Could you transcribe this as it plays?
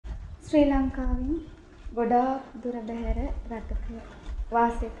ශ්‍රී ලංකාවෙන් ගොඩාක් දුර බැහැර රටක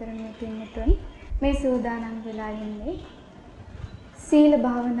වාසය කරන පින්වතුන් මේ සූදානම් වෙලා ඉන්නේ සීල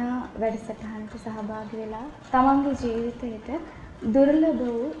භාවනා වැඩසටහනට සහභාගී වෙලා තමන්ගේ ජීවිතයට දුර්ලභ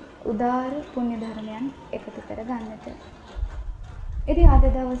වූ උදාර පුණ්‍ය ධර්මයන් එකතු කර ගන්නට. ඉතින් අද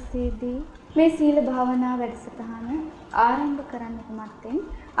දවසේදී මේ සීල භාවනා වැඩසටහන ආරම්භ කරන්නට මත්තෙන්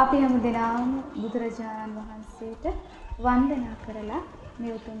අපි හැමදෙනාම බුදුරජාණන් වහන්සේට වන්දනා කරලා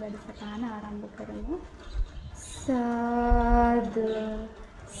මේ උතුම් වැඩසටහන ආරම්භ කරමු. සාදු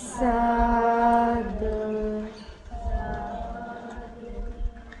සාදු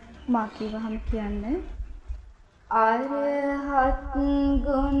මා කිව්වහම කියන්නේ අරහත්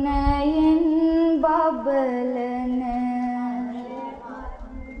ගුණයෙන් බබලන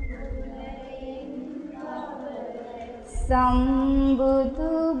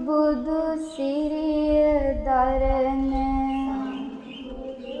සම්බුදු බුදු සිරිය දරන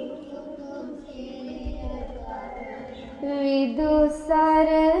විදු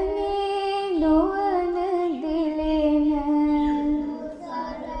සරණේ නුවණ දිලෙන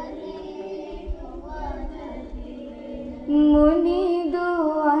මුනිදු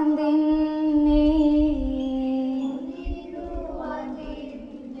වඳින්නේ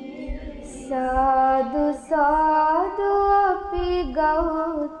සාදු සාදු අපි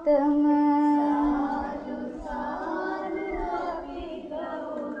ගෞතම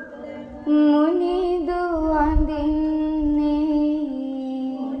මුනිදු වඳින්නේ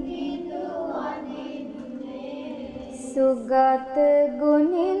සුගත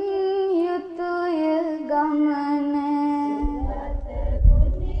ගුණින් යුතුය ගමන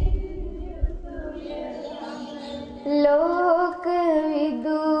ලෝක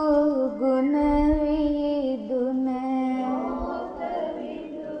විදු ගුණ විදුන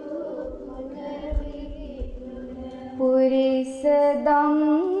පුරිස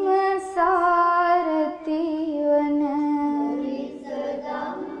ධම්ම සාරති වන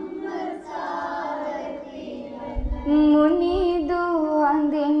මුනිදු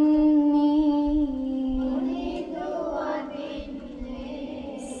වඳින්නේ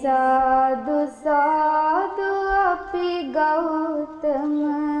සාදු සාදු අපි ගෞතම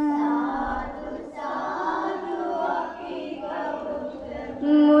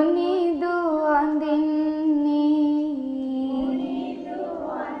මුනිදු වඳින්නේ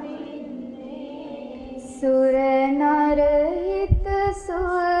සුර නර හිත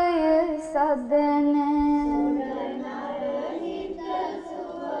සුවය සදන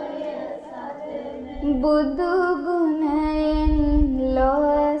බුදු ගුණයෙන් ලොව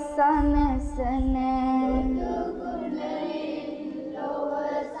සනසන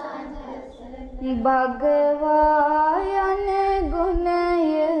භගවා යන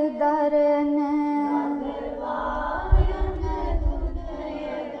ගුණය දරන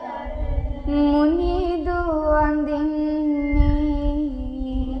මුනිදු වඳින්නේ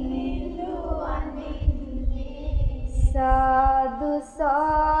සාදු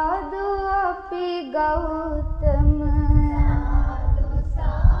සාදු අපි ගෞතම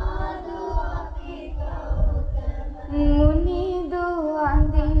මුනිදු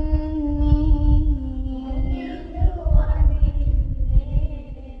වඳින්නේ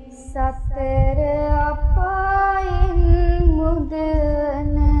සතර අපායන්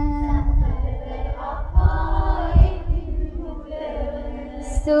මුදවන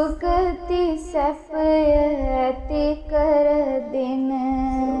සුගති සැපය ඇති කර දෙන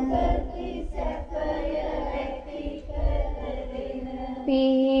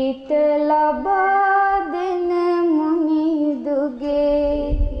පිහිට ලබා දෙන මුනිදුගේ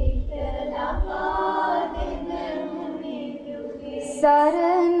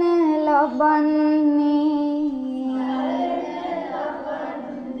සරණ ලබන්නේ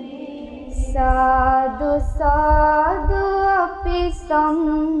සාදු සාදු අපි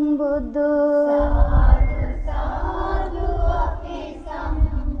සම්බුදු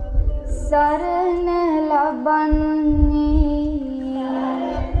සරණ ලබන්නේ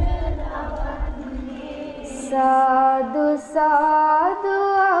සාදු සාදු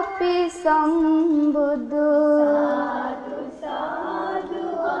අපි සම්බුදු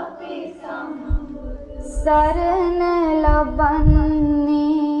සරණ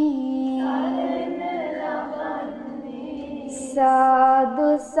ලබන්නේ සාදු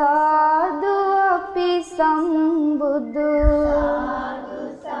සාදු අපි සම්බුදු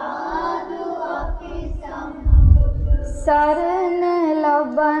සරණ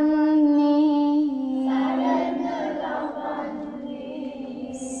ලබන්නේ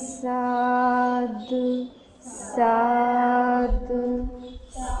සාදු සාදු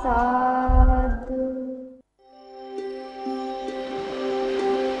සාදු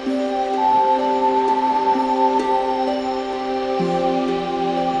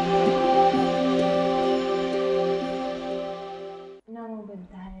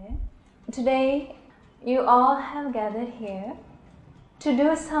all have gathered here to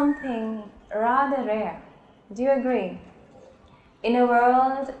do something rather rare. Do you agree? In a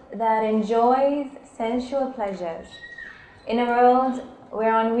world that enjoys sensual pleasures, in a world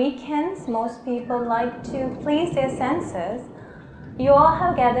where on weekends most people like to please their senses, you all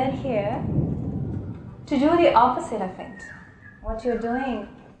have gathered here to do the opposite of it. What you're doing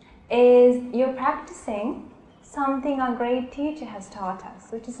is you're practicing something our great teacher has taught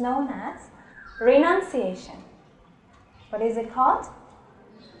us, which is known as renunciation. What is it called?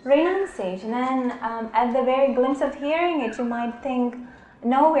 Renunciation. And at the very glimpse of hearing it, you might think,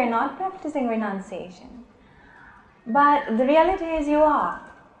 no, we're not practicing renunciation. But the reality is you are.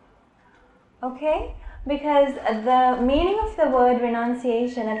 Okay? Because the meaning of the word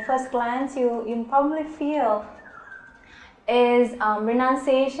renunciation, at first glance, you probably feel is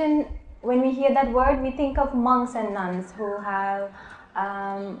renunciation. When we hear that word, we think of monks and nuns who have,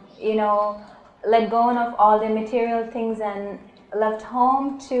 let go of all their material things and left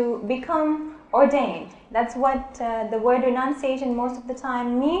home to become ordained. That's what the word renunciation most of the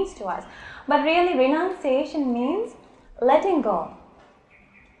time means to us. But really, renunciation means letting go.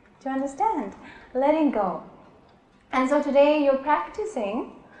 Do you understand? Letting go. And so today you're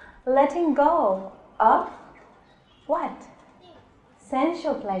practicing letting go of what?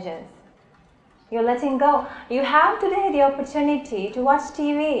 Sensual pleasures. You're letting go. You have today the opportunity to watch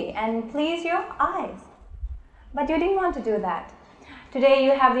TV and please your eyes. But you didn't want to do that. Today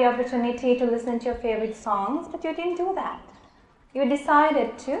you have the opportunity to listen to your favorite songs, but you didn't do that. You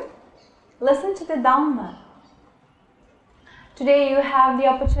decided to listen to the Dhamma. Today you have the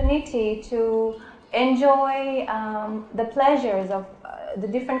opportunity to enjoy the pleasures of the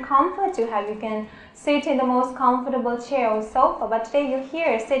different comforts you have. You can sit in the most comfortable chair or sofa, but today you're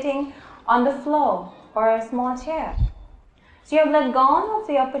here sitting on the floor or a small chair. So you have let go of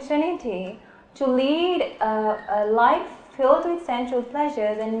the opportunity to lead a life filled with sensual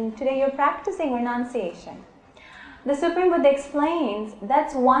pleasures, and today you're practicing renunciation. The Supreme Buddha explains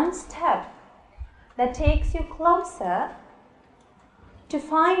that's one step that takes you closer to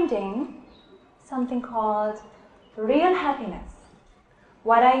finding something called real happiness.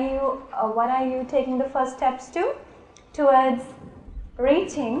 What are you taking the first steps to? Towards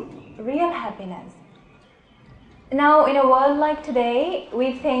reaching real happiness. Now, in a world like today,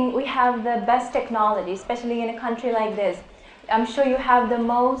 we think we have the best technology, especially in a country like this. I'm sure you have the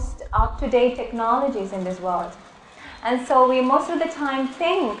most up-to-date technologies in this world. And so we most of the time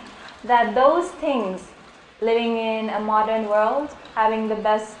think that those things, living in a modern world, having the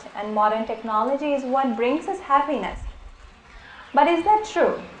best and modern technology is what brings us happiness. But is that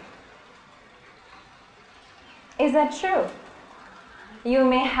true? Is that true? You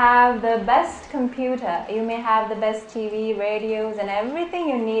may have the best computer, you may have the best TV, radios and everything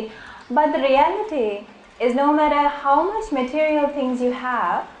you need, but the reality is no matter how much material things you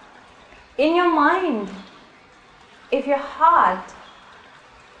have, in your mind, if your heart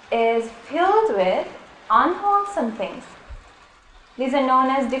is filled with unwholesome things, these are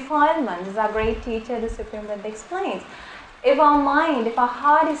known as defilements, as our great teacher, the Supreme Buddha, explains. If our mind, if our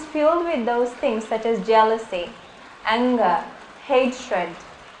heart is filled with those things such as jealousy, anger, hatred,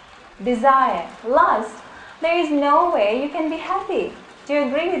 desire, lust, there is no way you can be happy. Do you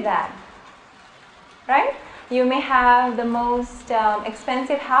agree with that? Right? You may have the most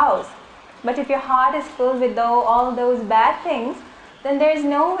expensive house, but if your heart is filled with all those bad things, then there is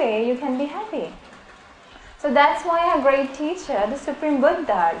no way you can be happy. So that's why our great teacher, the Supreme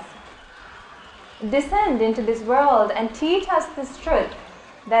Buddha, descend into this world and teach us this truth,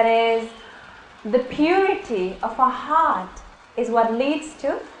 that is, the purity of our heart is what leads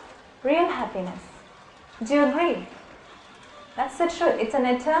to real happiness. Do you agree? That's the truth. It's an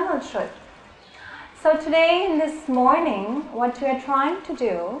eternal truth. So today, in this morning, what we are trying to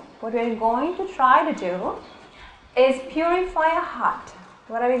do, what we are going to try to do, is purify our heart.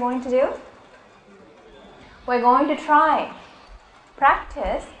 What are we going to do? We're going to try,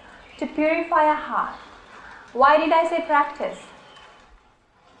 practice to purify our heart. Why did I say practice?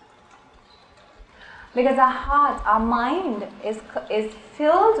 Because our heart, our mind is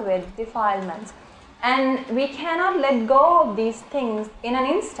filled with defilements, and we cannot let go of these things in an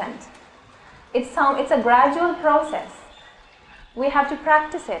instant. It's a gradual process. We have to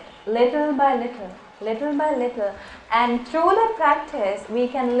practice it little by little, little by little, and through that practice we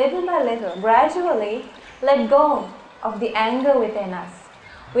can little by little, gradually let go of the anger within us.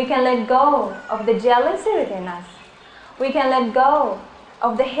 We can let go of the jealousy within us. We can let go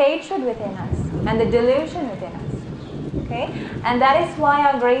of the hatred within us and the delusion within us. Okay? And that is why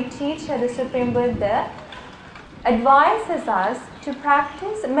our great teacher, the Supreme Buddha, advises us to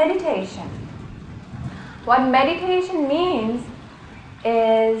practice meditation. What meditation means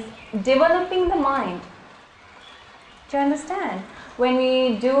is developing the mind. Do you understand? When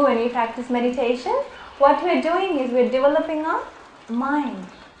we practice meditation, what we're doing is we're developing our mind.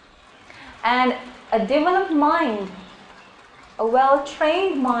 And a developed mind, a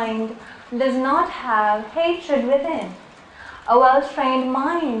well-trained mind, does not have hatred within. A well-trained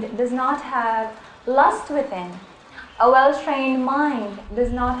mind does not have lust within. A well-trained mind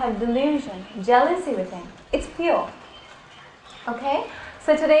does not have delusion, jealousy within. It's pure. Okay?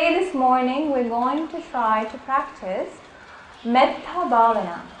 So today, this morning, we're going to try to practice Metta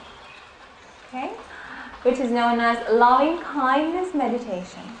Bhavana, okay? Which is known as loving kindness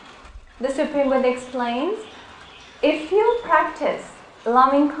meditation. The Supreme Buddha explains, if you practice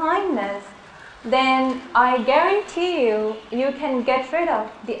loving kindness, then I guarantee you, you can get rid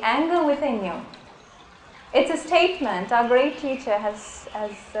of the anger within you. It's a statement our great teacher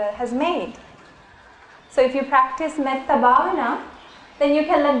has made. So if you practice Metta Bhavana, then you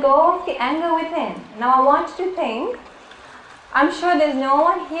can let go of the anger within. Now I want you to think, I'm sure there's no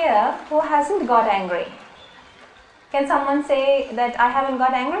one here who hasn't got angry. Can someone say that I haven't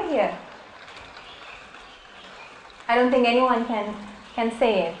got angry here? I don't think anyone can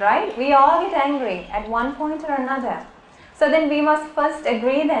say it, right? We all get angry at one point or another. So then we must first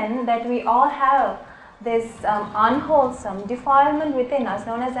agree then that we all have this unwholesome defilement within us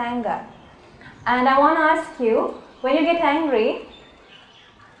known as anger. And I want to ask you, when you get angry,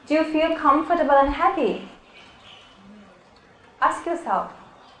 do you feel comfortable and happy? Ask yourself.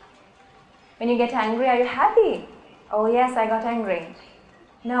 When you get angry, are you happy? Oh yes, I got angry.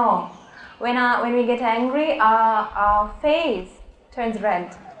 No. When we get angry, our face turns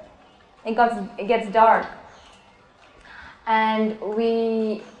red. It gets dark. And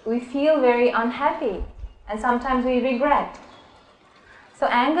we feel very unhappy. And sometimes we regret. So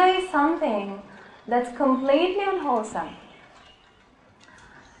anger is something that's completely unwholesome.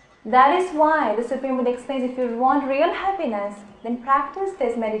 That is why the Supreme Buddha explains, if you want real happiness, then practice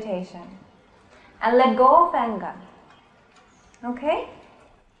this meditation and let go of anger. Okay?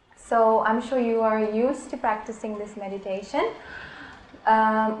 So I'm sure you are used to practicing this meditation.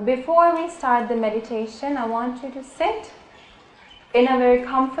 Before we start the meditation, I want you to sit in a very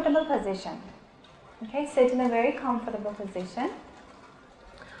comfortable position. Okay, sit in a very comfortable position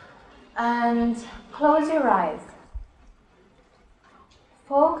and close your eyes.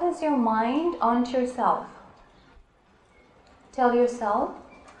 Focus your mind onto yourself. Tell yourself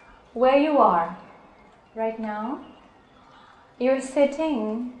where you are right now. You're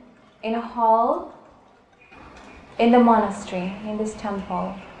sitting in a hall in the monastery, in this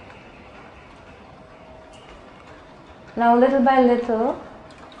temple. Now little by little,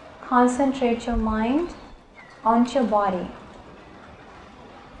 concentrate your mind onto your body.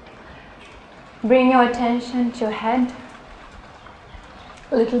 Bring your attention to your head.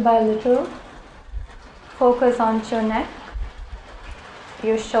 Little by little, focus onto your neck,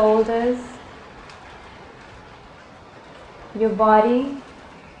 your shoulders, your body,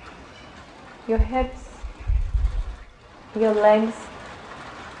 your hips, your legs,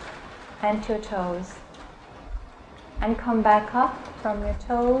 and your toes. And come back up from your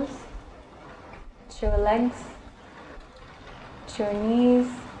toes to your legs, to your knees,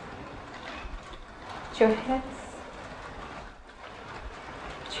 to your hips,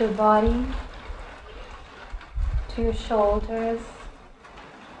 to your body, to your shoulders,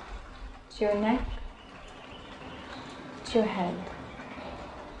 to your neck, to your head.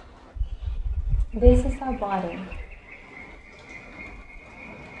 This is our body.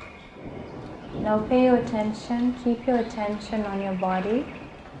 Now pay your attention, keep your attention on your body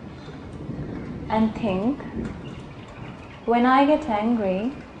and think, when I get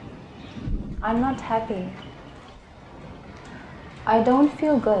angry, I'm not happy. I don't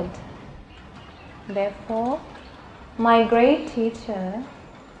feel good. Therefore, my great teacher,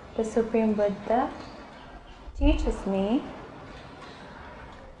 the Supreme Buddha, teaches me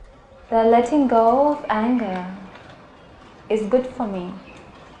that letting go of anger is good for me,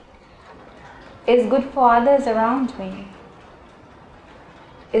 is good for others around me,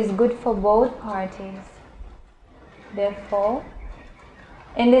 is good for both parties. Therefore,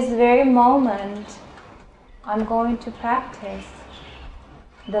 in this very moment, I'm going to practice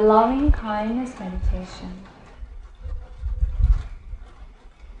the loving kindness meditation.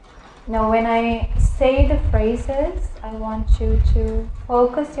 Now when I say the phrases, I want you to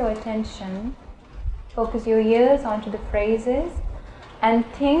focus your attention, focus your ears onto the phrases and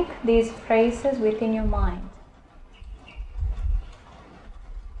think these phrases within your mind.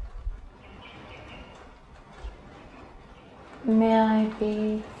 May I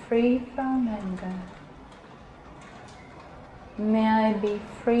be free from anger. May I be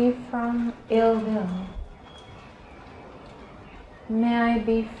free from ill will. May I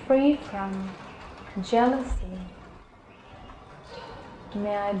be free from jealousy.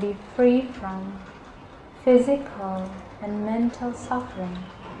 May I be free from physical and mental suffering.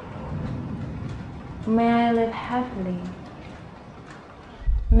 May I live happily.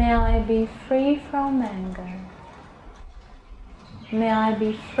 May I be free from anger. May I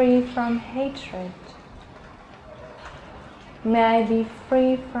be free from hatred. May I be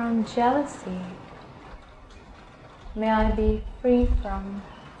free from jealousy. May I be free from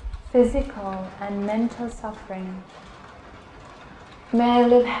physical and mental suffering. May I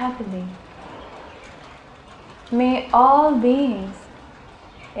live happily. May all beings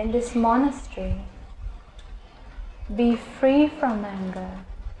in this monastery be free from anger,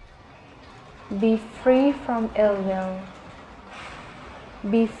 be free from ill will,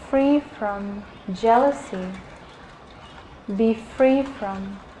 be free from jealousy, be free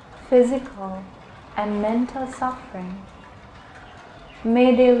from physical and mental suffering.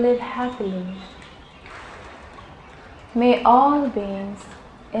 May they live happily. May all beings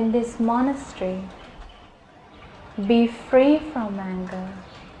in this monastery be free from anger,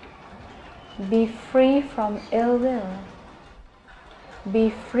 be free from ill will, be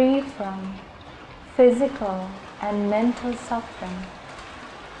free from physical and mental suffering.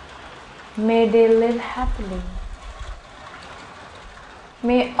 May they live happily.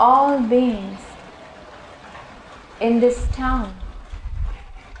 May all beings in this town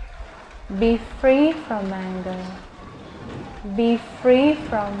be free from anger, be free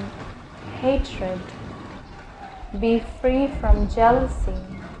from hatred, be free from jealousy,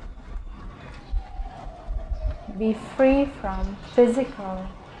 be free from physical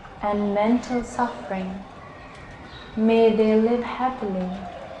and mental suffering. May they live happily.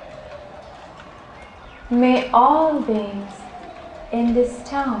 May all beings in this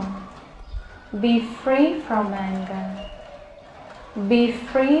town be free from anger, be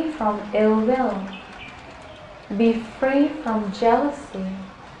free from ill will, be free from jealousy,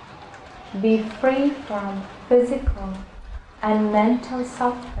 be free from physical and mental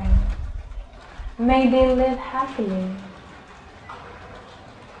suffering. May they live happily.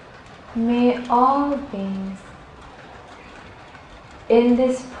 May all beings in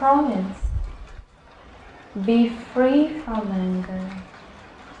this province be free from anger,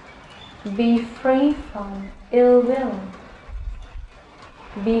 be free from ill will,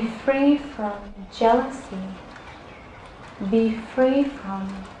 be free from jealousy, be free from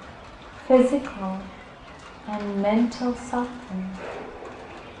physical and mental suffering.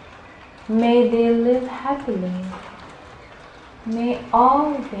 May they live happily. May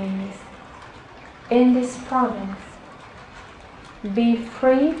all beings in this province be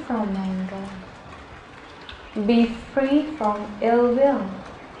free from anger, be free from ill will,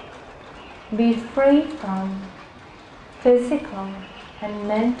 be free from physical and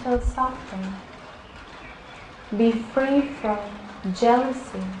mental suffering, be free from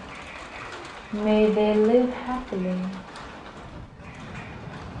jealousy. May they live happily.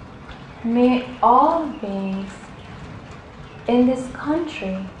 May all beings in this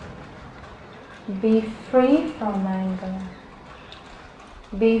country be free from anger,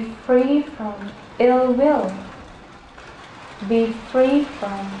 be free from ill will, be free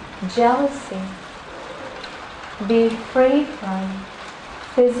from jealousy, be free from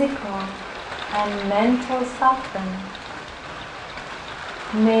physical and mental suffering.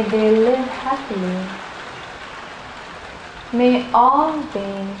 May they live happily. May all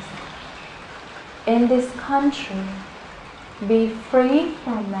beings in this country be free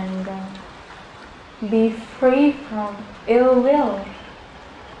from anger, be free from ill will,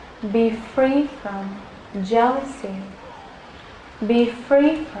 be free from jealousy, be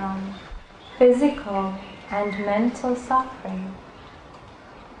free from physical and mental suffering.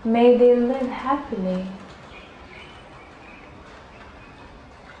 May they live happily.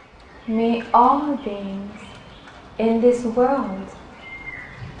 May all beings in this world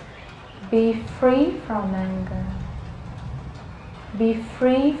be free from anger, be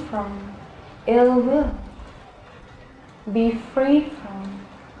free from ill will, be free from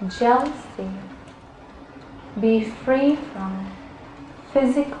jealousy, be free from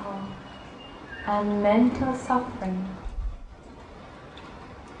physical and mental suffering.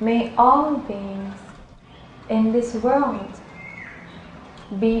 May all beings in this world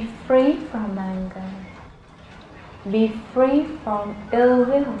be free from anger, be free from ill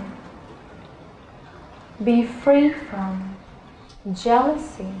will, be free from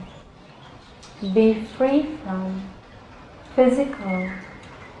jealousy, be free from physical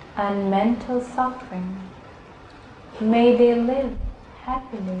and mental suffering. May they live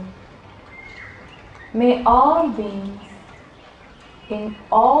happily. May all beings in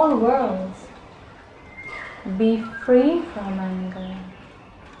all worlds be free from anger,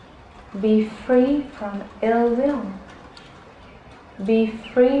 be free from ill will, be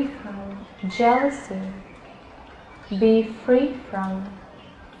free from jealousy, be free from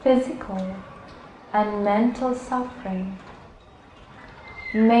physical and mental suffering.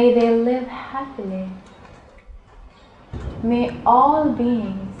 May they live happily. May all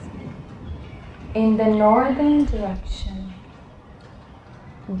beings in the northern direction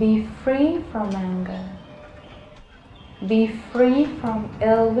be free from anger, be free from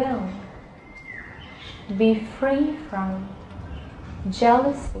ill will, be free from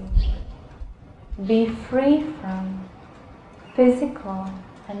jealousy, be free from physical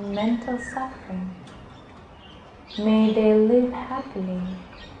and mental suffering. May they live happily.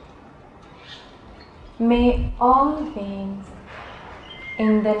 May all beings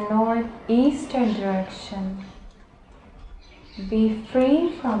in the northeastern direction be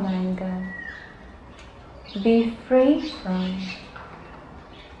free from anger, be free from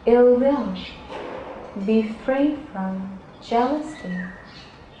ill will, be free from jealousy,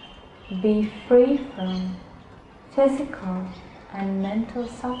 be free from physical and mental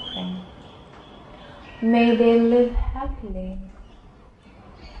suffering. May they live happily.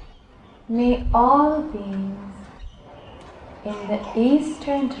 May all beings in the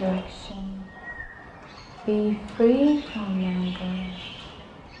eastern direction be free from anger,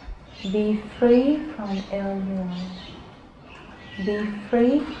 be free from ill will, be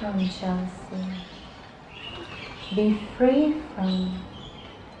free from jealousy, be free from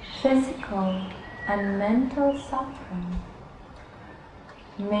physical and mental suffering.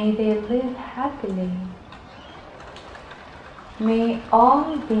 May they live happily. May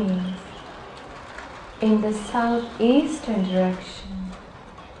all beings in the southeastern direction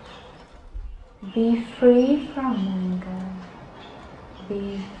be free from anger,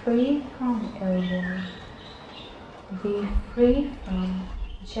 be free from ill will, be free from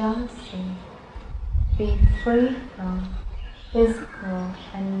jealousy, be free from physical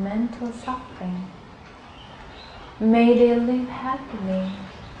and mental suffering. May they live happily.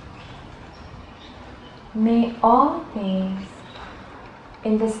 May all beings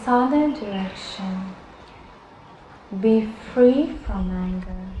in the southern direction be free from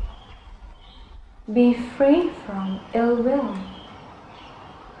anger, be free from ill will,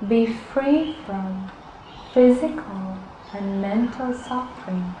 be free from physical and mental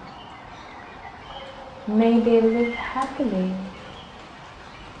suffering. May they live happily.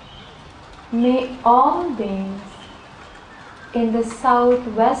 May all beings in the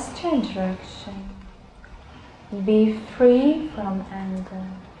southwestern direction be free from anger,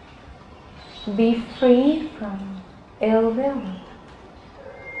 be free from ill will,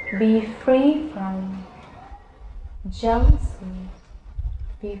 be free from jealousy,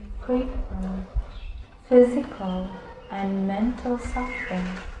 be free from physical and mental suffering.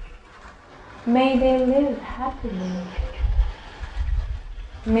 May they live happily.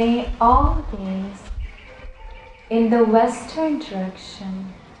 May all beings in the western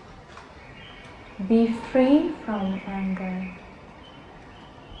direction be free from anger,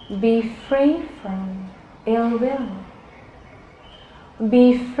 be free from ill will,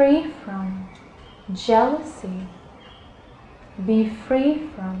 be free from jealousy, be free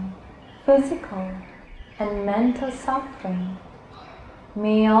from physical and mental suffering.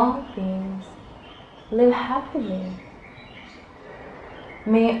 May all beings live happily.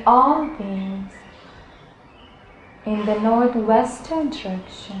 May all beings in the northwestern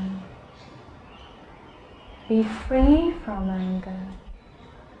direction be free from anger,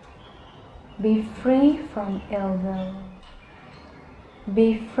 be free from ill will,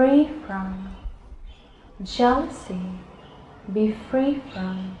 be free from jealousy, be free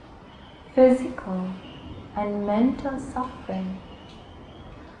from physical and mental suffering.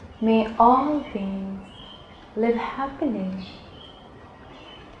 May all beings live happily.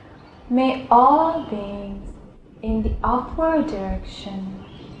 May all beings in the upward direction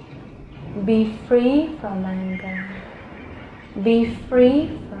be free from anger, be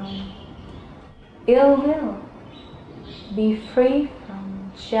free from ill will, be free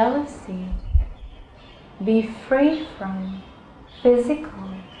from jealousy, be free from physical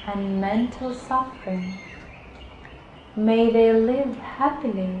and mental suffering. May they live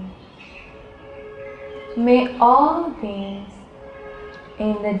happily. May all beings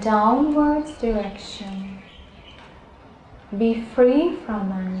in the downwards direction be free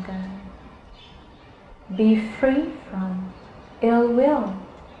from anger, be free from ill will,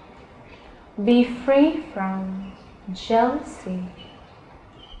 be free from jealousy.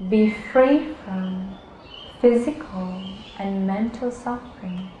 Be free from physical and mental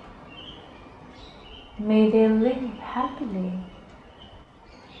suffering. May they live happily.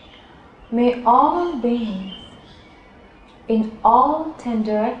 May all beings in all 10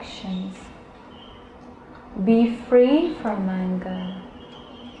 directions be free from anger,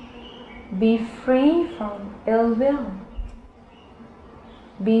 be free from ill will,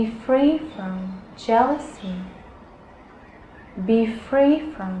 be free from jealousy, be free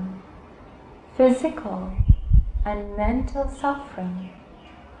from physical and mental suffering.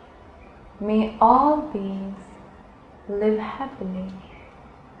 May all beings live happily.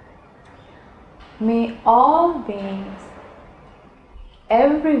 May all beings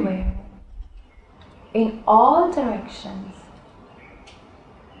everywhere, in all directions,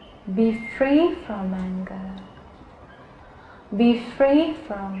 be free from anger, be free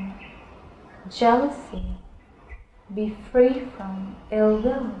from jealousy, be free from ill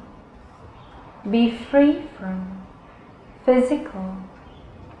will, be free from physical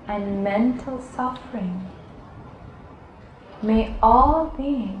and mental suffering. May all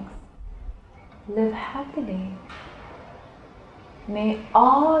beings live happily. May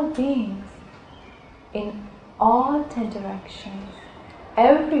all beings in all 10 directions,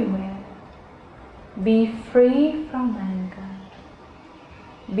 everywhere, be free from anger,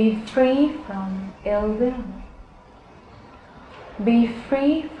 be free from ill will, be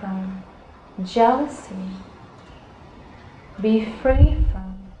free from jealousy, be free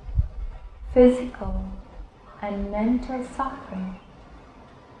from physical and mental suffering.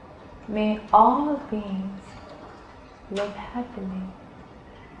 May all beings live happily.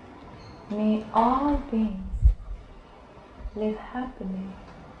 May all beings live happily.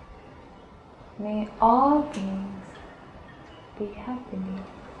 May all beings be happily.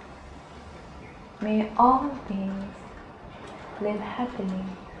 May all beings live happily.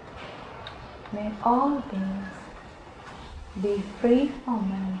 May all beings be free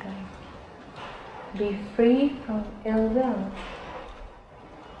from anger, be free from ill will,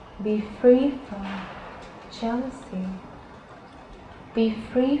 be free from jealousy, be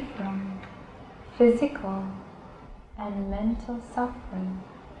free from physical and mental suffering,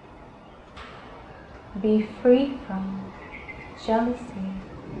 be free from jealousy.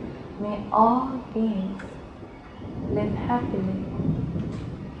 May all beings live happily.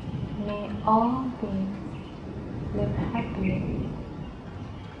 May all beings live happily.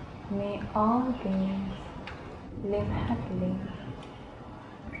 May all beings live happily.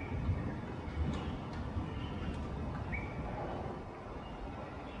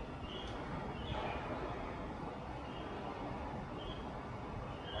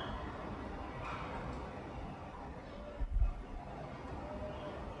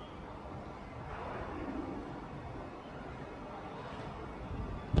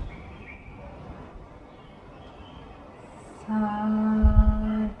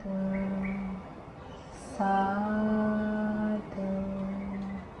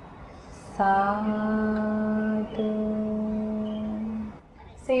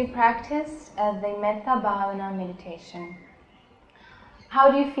 So you practiced the Metta Bhavana meditation. How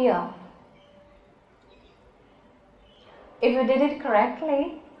do you feel? If you did it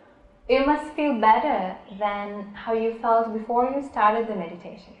correctly, you must feel better than how you felt before you started the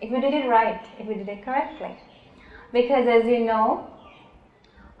meditation. If you did it right, if you did it correctly. Because as you know,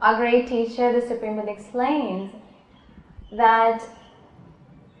 our great teacher, the Supreme Buddha, explains that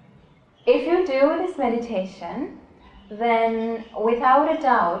if you do this meditation, then without a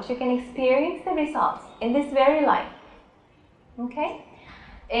doubt you can experience the results in this very life. Okay?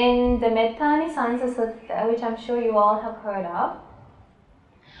 In the Mettanisansa Sutta, which I'm sure you all have heard of,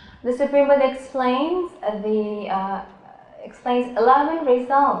 the Supreme Buddha explains 11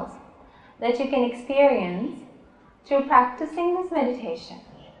 results that you can experience through practicing this meditation.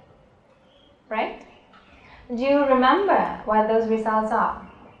 Right? Do you remember what those results are?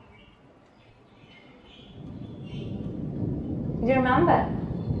 Do you remember?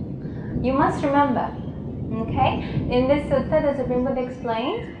 You must remember. Okay? In this sutta, the Supreme Buddha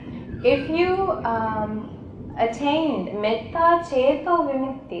explains, if you attained metta ceto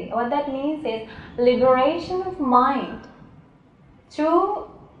vimutti, what that means is liberation of mind through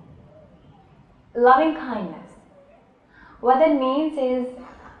loving kindness. What that means is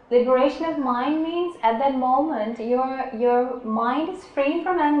liberation of mind means at that moment your mind is free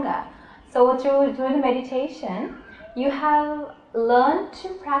from anger. So through the meditation, you have learned to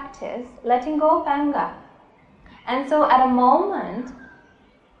practice letting go of anger. And so at a moment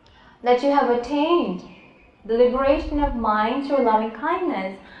that you have attained the liberation of mind through loving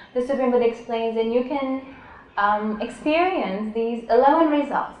kindness, the Supreme Buddha explains that you can experience these 11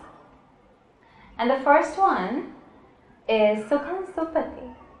 results. And the first one is Sukham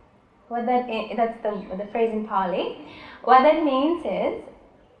Supati. That's the phrase in Pali. What that means is,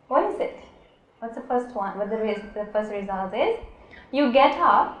 what is it? What's the first one? What the first result is? You get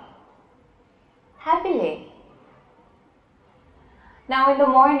up happily. Now in the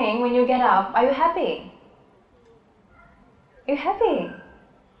morning when you get up, are you happy? You're happy.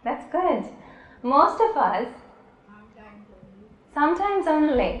 That's good. Most of us, sometimes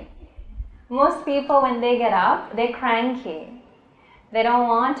only. Most people when they get up, they're cranky. They don't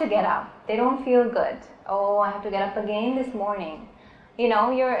want to get up. They don't feel good. Oh, I have to get up again this morning. You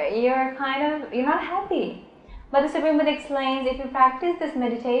know, you're not happy. But the Supreme Buddha explains, if you practice this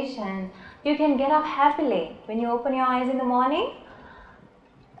meditation, you can get up happily. When you open your eyes in the morning,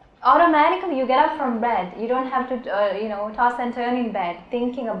 automatically you get up from bed. You don't have to, toss and turn in bed,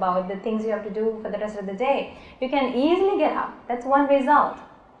 thinking about the things you have to do for the rest of the day. You can easily get up. That's one result.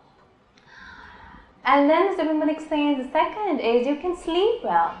 And then the Supreme Buddha explains the second is you can sleep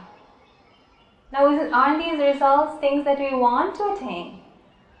well. Now, aren't these results things that we want to attain?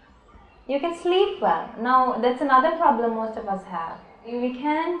 You can sleep well. Now, that's another problem most of us have. We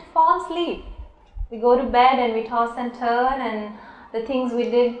can't fall asleep. We go to bed and we toss and turn, and the things we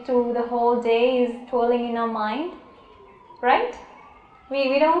did through the whole day is twirling in our mind, right?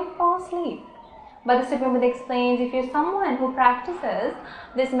 We don't fall asleep. But the Supreme Buddha explains, if you're someone who practices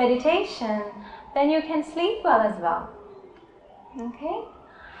this meditation, then you can sleep well as well. Okay?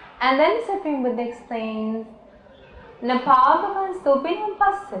 And then the Supreme Buddha explains, Napavakan supinam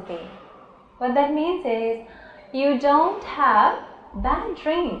passati. What that means is, you don't have bad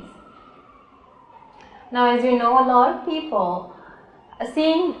dreams. Now, as you know, a lot of people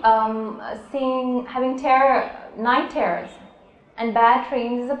having night terrors and bad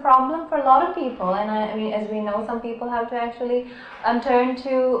dreams is a problem for a lot of people. And I mean, as we know, some people have to actually turn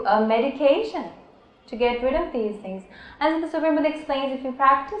to medication to get rid of these things. And the Supreme Buddha explains, if you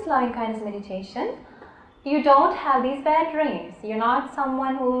practice loving kindness meditation, you don't have these bad dreams. You're not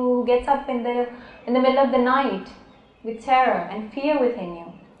someone who gets up in the middle of the night with terror and fear within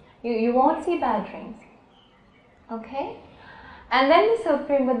you. You won't see bad dreams. Okay? And then the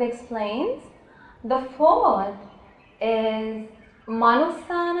Supreme Buddha explains, the fourth is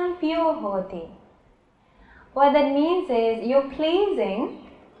Manusanam Piyo Hoti. What that means is, you're pleasing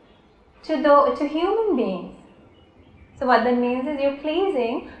to human beings. So what that means is, you're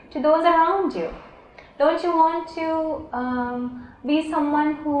pleasing to those around you. Don't you want to be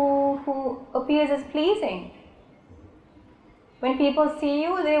someone who appears as pleasing? When people see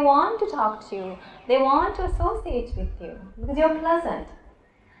you, they want to talk to you. They want to associate with you because you're pleasant.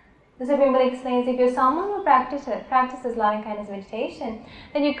 The Supreme Buddha explains, if you're someone who practices loving kindness meditation,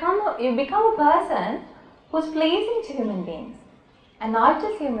 then you become a person who's pleasing to human beings. And not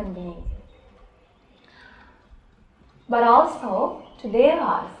just human beings, but also to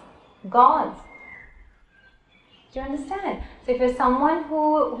devas, gods. Do you understand? So if you're someone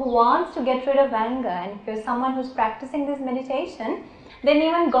who wants to get rid of anger, and if you're someone who's practicing this meditation, then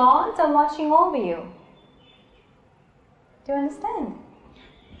even gods are watching over you. Do you understand?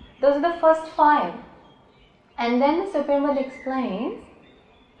 Those are the first 5. And then the Supreme Buddha explains,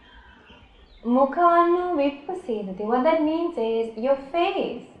 Mukhavanna Vippasidati. What that means is, your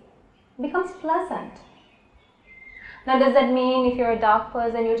face becomes pleasant. Now, does that mean if you're a dark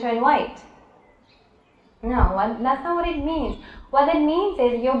person, you turn white? No, that's not what it means. What that means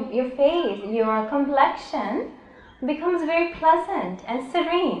is, your face, your complexion becomes very pleasant and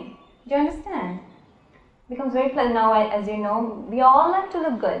serene. Do you understand? Becomes very pleasant. Now, as you know, we all like to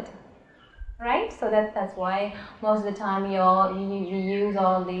look good, right? So that's why most of the time we use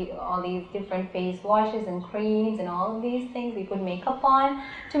all these different face washes and creams and all of these things. We put makeup on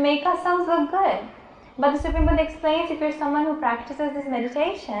to make ourselves look good. But the Supreme Buddha explains, if you're someone who practices this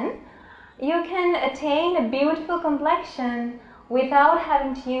meditation, you can attain a beautiful complexion without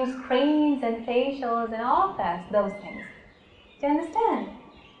having to use creams and facials and all of those things. Do you understand?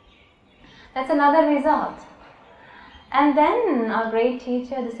 That's another result. And then our great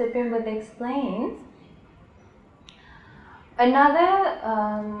teacher, the Supreme Buddha, explains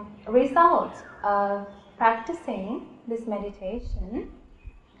another result of practicing this meditation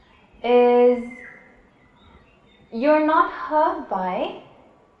is, you're not hurt by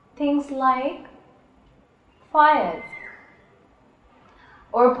things like fires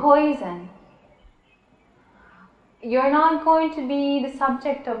or poison. You're not going to be the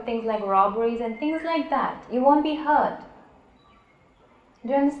subject of things like robberies and things like that. You won't be hurt. Do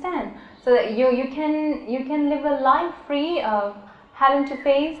you understand? So that you can live a life free of having to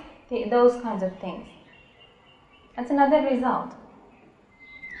face those kinds of things. That's another result.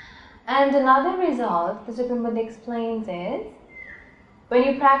 And another result the Supreme Buddha explains is, when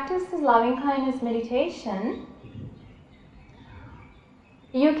you practice this loving kindness meditation,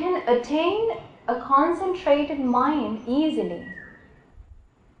 you can attain a concentrated mind easily.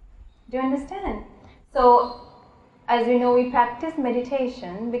 Do you understand? So, as we know, we practice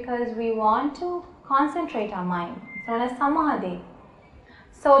meditation because we want to concentrate our mind. It's known as samadhi.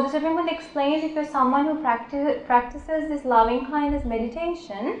 So, the Supreme Buddha explains, if you're someone who practices this loving kindness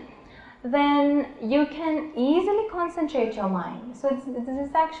meditation, then you can easily concentrate your mind. So this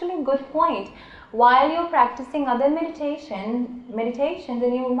is actually a good point. While you're practicing other meditation,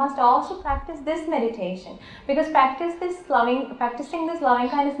 then you must also practice this meditation, because practicing this loving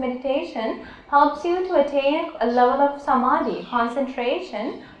kindness meditation helps you to attain a level of samadhi,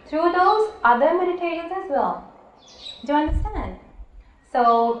 concentration, through those other meditations as well. Do you understand?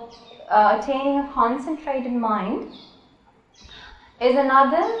 So attaining a concentrated mind is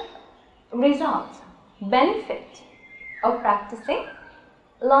another result, benefit of practicing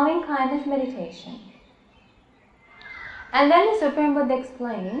loving kindness meditation. And then the Supreme Buddha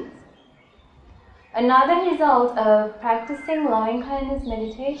explains, another result of practicing loving kindness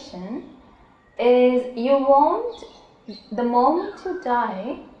meditation is the moment you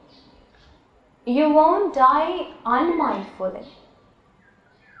die, you won't die unmindfully.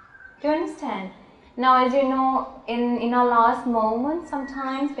 Do you understand? Now, as you know, in our last moments,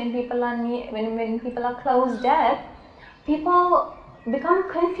 sometimes when people are close death, people become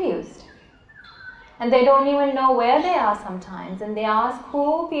confused, and they don't even know where they are sometimes, and they ask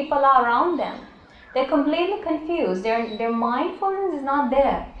who people are around them. They're completely confused. Their mindfulness is not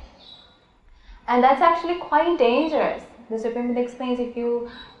there, and that's actually quite dangerous. The Supreme Buddha explains, if you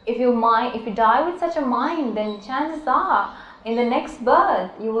die with such a mind, then chances are, in the next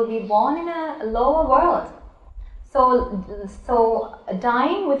birth, you will be born in a lower world. So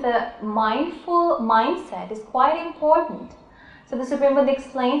dying with a mindful mindset is quite important. So the Supreme Buddha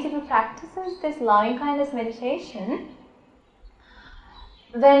explains, if you practice this loving kindness meditation,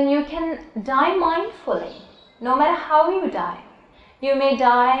 then you can die mindfully, no matter how you die. You may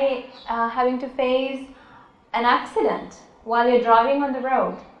die having to face an accident while you're driving on the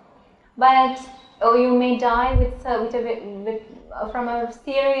road, or you may die from a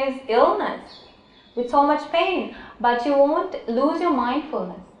serious illness, with so much pain, but you won't lose your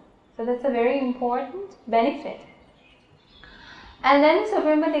mindfulness. So that's a very important benefit. And then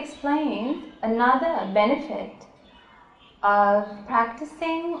Supreme Buddha explains another benefit of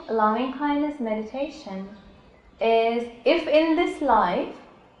practicing loving kindness meditation is, if in this life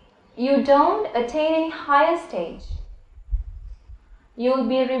you don't attain any higher stage, you'll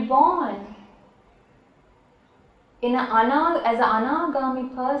be reborn as an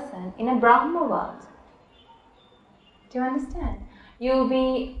anagami person in a Brahma world. Do you understand?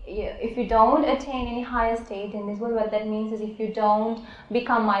 If you don't attain any higher state in this world, what that means is, if you don't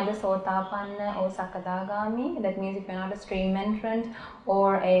become either Sotapanna or Sakadagami, that means if you're not a stream entrant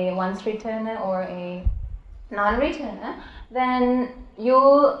or a once returner or a non-returner, then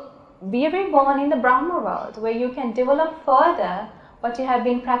you'll be reborn in the Brahma world, where you can develop further what you have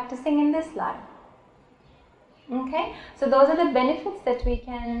been practicing in this life. Okay, so those are the benefits that we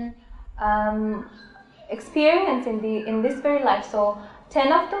can experience in this very life. So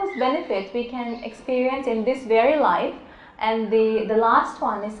 10 of those benefits we can experience in this very life, and the last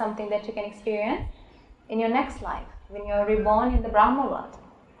one is something that you can experience in your next life, when you're reborn in the Brahma world.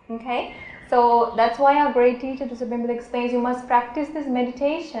 Okay, so that's why our great teacher, the Supreme Buddha, explains, you must practice this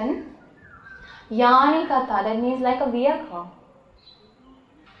meditation yani kata, that means like a vehicle.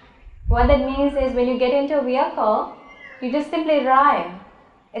 What that means is, when you get into a vehicle, you just simply drive.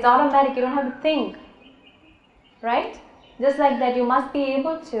 It's automatic, you don't have to think. Right? Just like that, you must be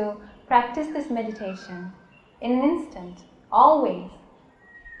able to practice this meditation in an instant, always.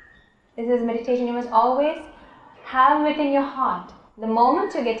 This is meditation you must always have within your heart. The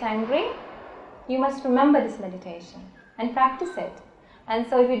moment you get angry, you must remember this meditation and practice it. And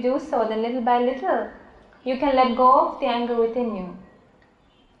so if you do so, then little by little, you can let go of the anger within you.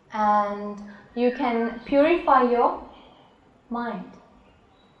 And you can purify your mind.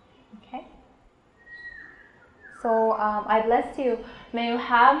 Okay? So I bless you. May you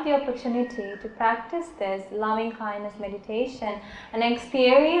have the opportunity to practice this loving kindness meditation and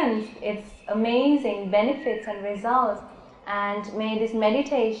experience its amazing benefits and results. And may this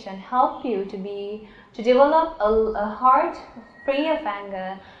meditation help you to develop a heart free of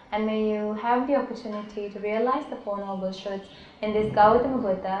anger, and may you have the opportunity to realize the Four Noble Truths in this Gautama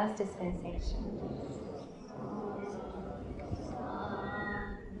Buddha's dispensation.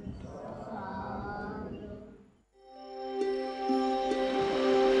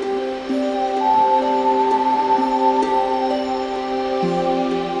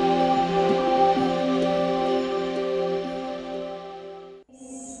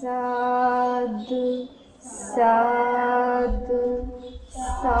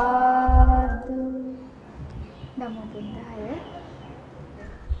 සාදු නමෝ බුද්ධාය.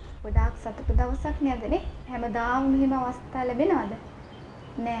 ගොඩාක් සතුටු දවසක් නේදනේ? හැමදාම මෙහෙම අවස්ථා ලැබෙනවද?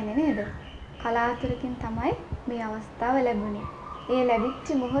 නෑනේ නේද? කලාතුරකින් තමයි මේ අවස්ථාව ලැබුණේ. ඒ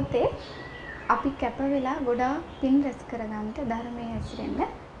ලැබිච්ච මොහොතේ අපි කැප වෙලා ගොඩාක් පින් රැස් කරගන්නට ධර්මයේ හැසිරෙන්න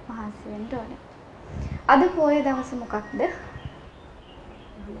මහන්සි වෙන්න ඕනේ. අද පොය දවස මොකක්ද?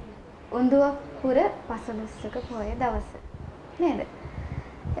 උඳුවපුර පසළොස්වක පොය දවස. නේද?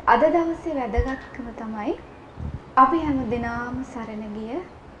 අද දවසේ වැදගත්කම තමයි අපි හැම දිනම සරණ ගිය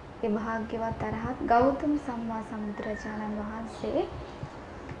ඒ භාග්‍යවත් අරහත් ගෞතම සම්මා සම්බුදුරජාණන් වහන්සේ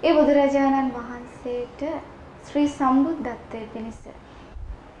ඒ බුදුරජාණන් වහන්සේට ශ්‍රී සම්බුද්ධත්වයේ පිණිස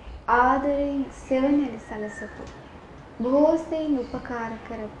ආදරයෙන් සෙවණැලි සැලසපු බොහෝ සෙයින් උපකාර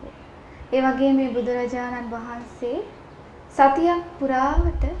කරපු ඒ වගේ මේ බුදුරජාණන් වහන්සේ සතියක්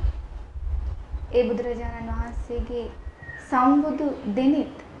පුරාවට ඒ බුදුරජාණන් වහන්සේගේ සම්බුදු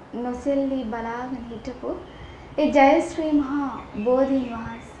දෙනෙත් නොසෙල්ලී බලාගෙන හිටපු ඒ ජයශ්‍රී මහා බෝධීන්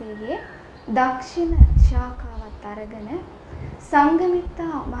වහන්සේගේ දක්ෂිණ ශාඛාවත් අරගෙන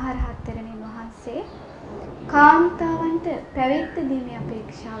සංඝමිත්තා මහරහත් තෙරණින් වහන්සේ කාන්තාවන්ට පැවිද්ද දීමේ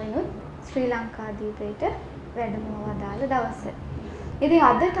අපේක්ෂාවෙනුත් ශ්‍රී ලංකාදීපයට වැඩම වදාළ දවස. ඉතින්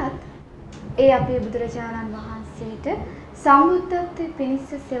අදටත් ඒ අපේ බුදුරජාණන් වහන්සේට සම්බුද්ධත්වයේ පිණිස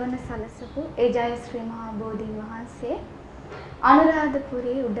සෙවණ සලසපු ඒ ජයශ්‍රී මහා බෝධීන් වහන්සේ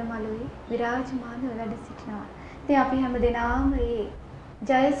අනුරාධපුරයේ උඩමළුවේ විරාජමානව වැඩ සිටිනවා. ඉතින් අපි හැමදෙනාම මේ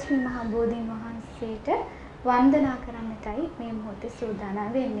ජයශ්‍රී මහා බෝධීන් වහන්සේට වන්දනා කරන්නටයි මේ මොහොතේ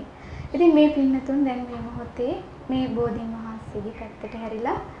සූදානම් වෙන්නේ. ඉතින් මේ පින්නතුන් දැන් මේ මොහොතේ මේ බෝධීන් වහන්සේගේ පැත්තට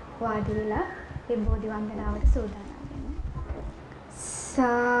හැරිලා වාඩි වෙලා මේ බෝධි වන්දනාවට සූදානම් වෙනවා.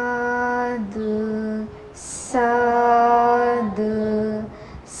 සාදු සාදු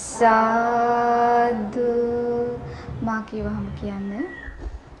සාදු මා කියවහම කියන්නේ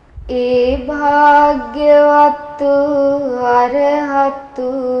ඒ භාග්‍යවත්තු අරහතු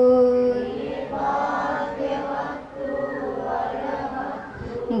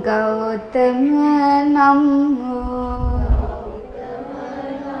ගෞතම නම්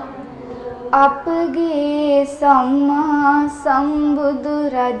අපගේ සම්මා සම්බුදු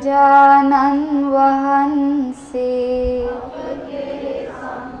රජාණන් වහන්සේ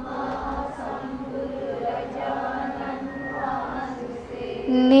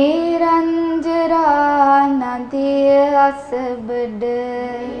නිරංජරා නදිය අසබඩ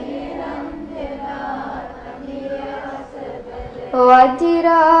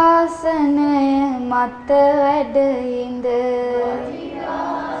වජිරාසනය මත වැඩ ඉඳ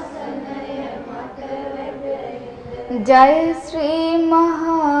ජය ශ්‍රී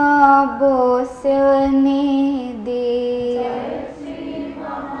මහා බෝසෙවණේදී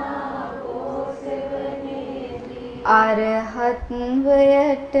අරහත්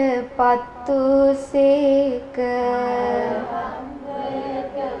වයට පත් වූසේක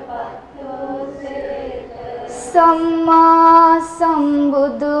සම්මා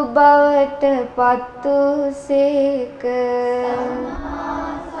සම්බුදු බවට පත් වූසේක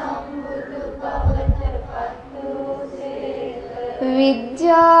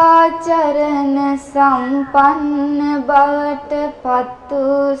විද්‍යාචරණ සම්පන්න බවට පත්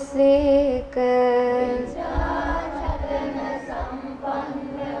වූසේක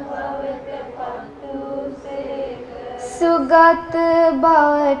සුගත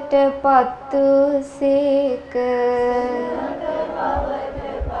බවට පත් වූසේක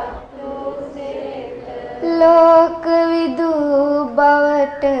ලෝකවිදු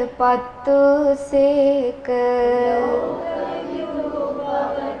බවට පත් වූසේක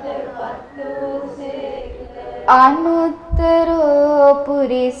අනුත්තරෝ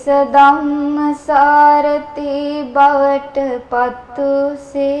පුරිස ධම්මසාරති බවට පත්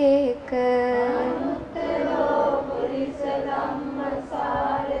වූසේක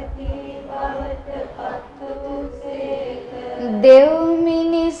දෙව්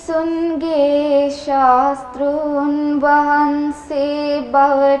මිනිසුන්ගේ ශාස්ත්‍රූන් වහන්සේ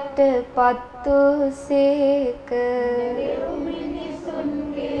බවට පත් වූසේක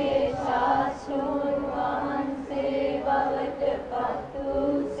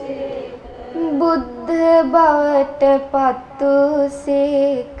බුද්ධ බවට පත්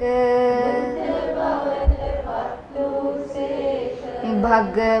වූසේක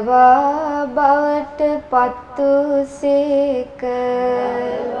භගවා බවට පත් වූසේක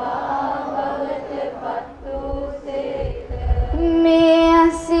මේ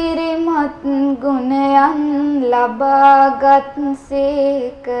අසිරිමත් ගුණයන් ලබාගත්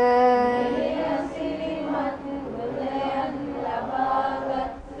සේක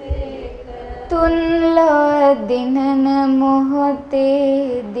තුන් ලොව දිනන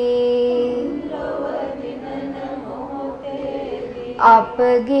මොහොතේදී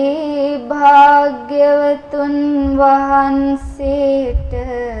අපගේ භාග්‍යවතුන් වහන්සේට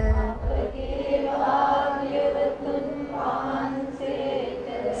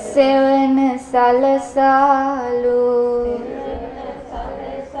සෙවන සලසාලු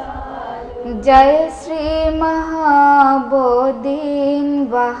ජය ශ්‍රී මහා බෝධීන්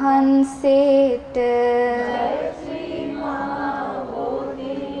වහන්සේට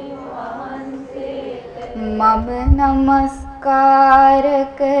මම නමස්කාර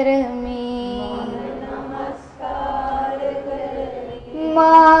කරමි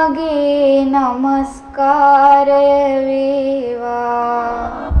මාගේ නමස්කාරය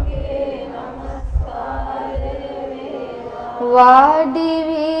වේවා වාඩි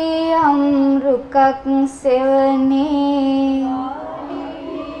වී අම්රුකක් සෙවනේ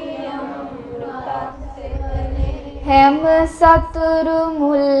හැම සතුරු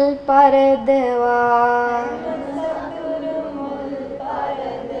මුල් පරදවා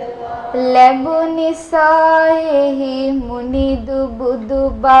ලැබුනිසා එහි මුනිදු බුදු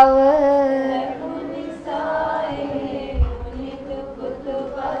බව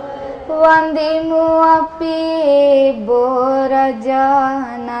වන්දිමු අපි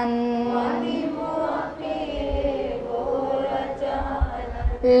බෝරජානන්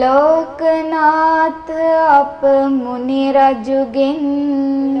ලෝකනාථ අප මුනි රජුගෙන්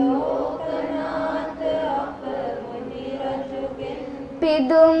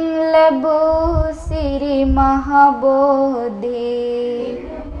පිදුම් ලැබූ සිරි මහ බෝධි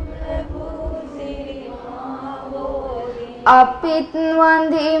අපිත්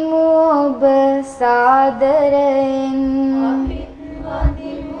වඳිමු ඔබ සාදරයෙන්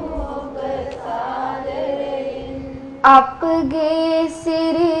අපගේ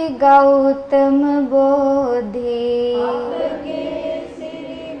සිරි ගෞතම බෝධි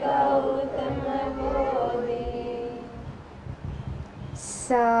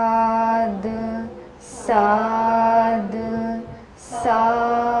සාදු සාදු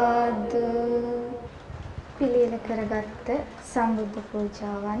සාදු පිළියෙල කරගත්ත සම්බුද්ධ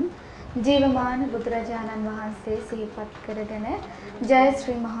පූජාවන් ජීවමාන බුදුරජාණන් වහන්සේ සිහිපත් කරගෙන ජය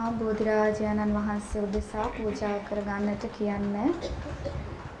ශ්‍රී මහා බෝධිරාජාණන් වහන්සේ උදෙසා පූජා කරගන්නට කියන්න.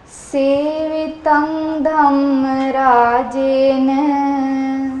 සේවිතං ධම්ම රාජේන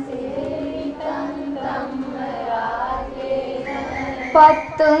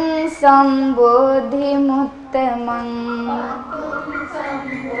පත්තුං සම්බෝධි මුත්තමං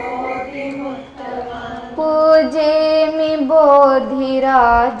පූජේමි බෝධිරාජානං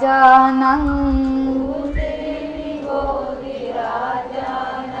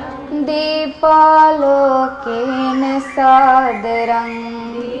දීපාලෝකේන සාදරං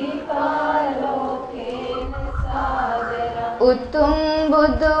උතුම්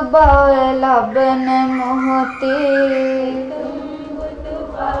බුදු බව ලබන මොහොතේ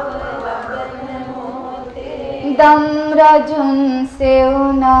දම් රජුන්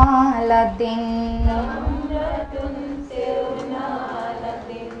සෙවුනා ලදින්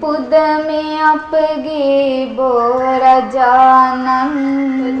පුදමි අපගේ බෝරජානන්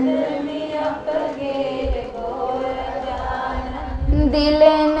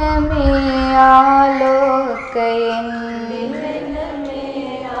දිලෙන මේ ආලෝකයෙන්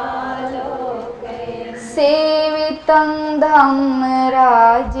සේවිතං ධම්ම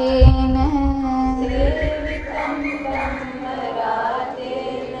රාජේන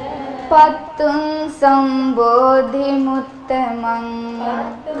පත්තුං සම්බෝධි මුත්තමං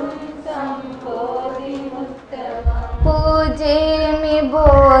පූජේමි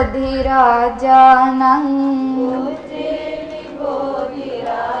බෝධිරාජානං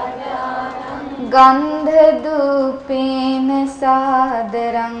ගන්ධ දූපේන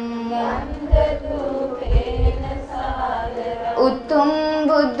සාදරං උතුම්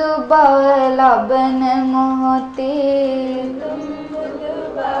බුදු බව ලබන මොහොතේ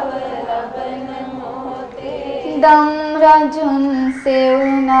දම් රජුන්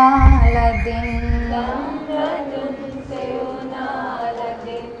සෙවුනා ලදින්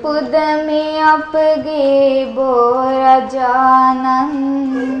පුදමි අපගේ බෝරජානන්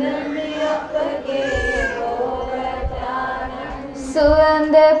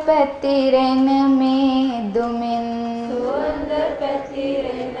සුවඳ පැතිරෙන මේ දුමින්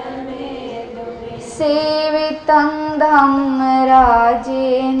සේවිතං ධම්ම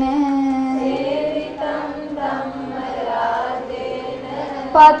රාජේන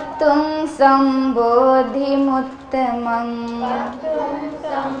පත්තුං සම්බෝධි මුත්තමං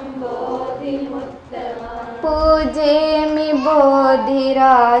पूजेमि बोधिराजानं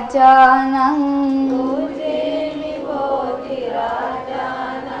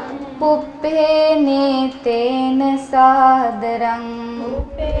पुप्पे नेतेन सादरं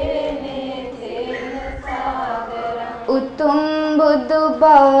උතුම් බුදු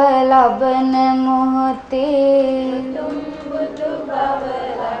බව ලබන මොහොතේ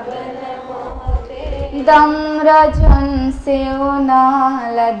දම් රජුන්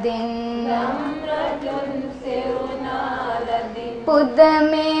සෙවුනාලදින්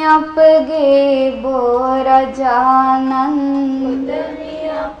පුදමේ අපගේ බෝරජානන්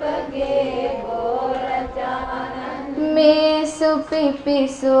මේ සුපිපි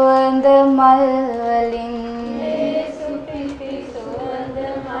සුවඳ මල් වලින්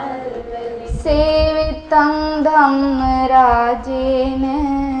සේවිතං ධම්ම රාජේන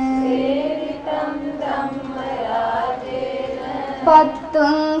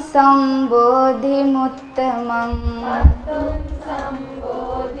පත්තුං සම්බෝධි මුත්තමං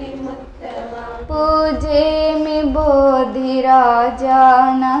पूजेमि बोधिराजानं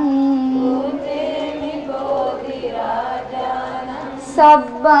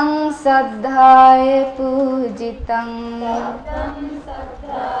सब्बं सद्धाय पूजितं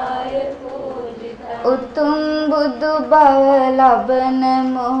උතුම් බුදු බව ලබන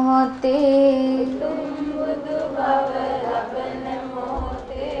මොහොතේ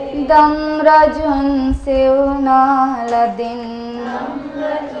දම් රජුන් සෙවුනාලදින්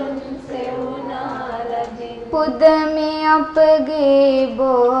පුදමි අපගේ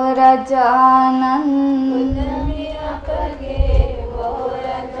බෝරජානන්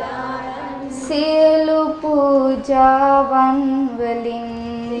සියලු පූජාවන් වලින්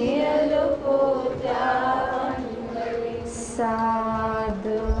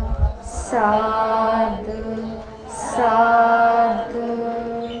සාදු සාදු සාදු.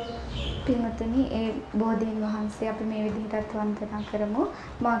 පින්වතුනි, ඒ බෝධීන් වහන්සේ අපි මේ විදිහටත් වන්දනා කරමු.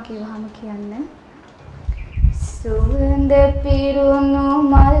 මා කිව්වහම කියන්න. සුවඳ පිරුණු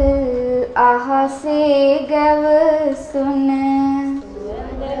මල් අහසේ ගැවසුන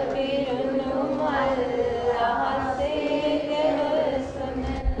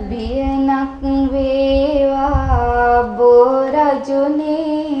බියනක් වේවා බෝරජුනේ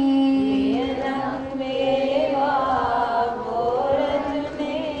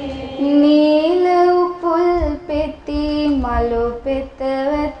නීල උපුල් පෙති මලු පෙත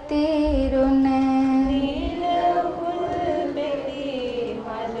වැතිරුණ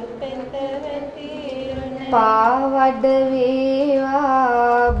පාවඩ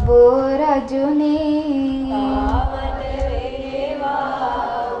වේවා බෝරජුනේ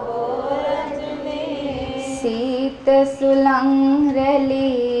සීත සුලං රැලි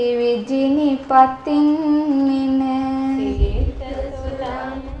විජිනි පතින් නින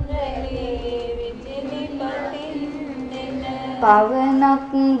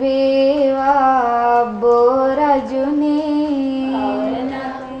පවනක් වේවා බෝරජුනේ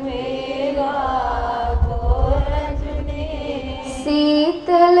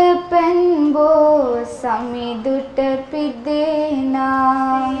සීතල පැන්බෝ සමිදුට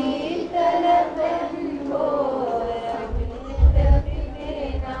පිදෙනා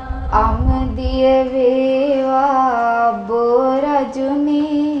අමදිය වේවා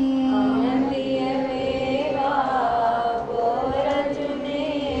බෝරජුනේ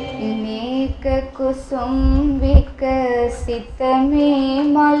මේක කුසුම් විකසිත මේ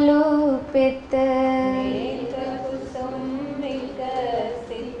මලු පෙත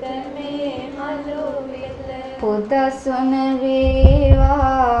පුදසුන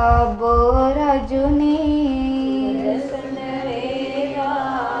වේවා බෝරජුනේ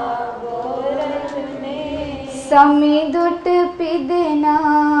සමිදුට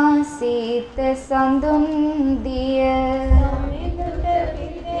පිදෙනා සීත සඳුන් දිය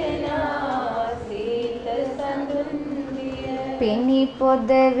පිනි පොද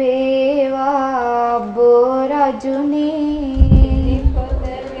වේවා බෝරජුනේ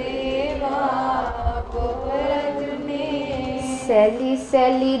සැලි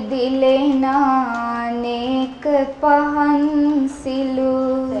සැලි දිලෙනා නේක පහන් සිලු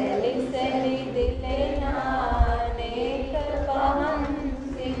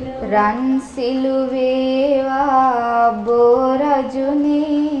රන් සිලු වේවා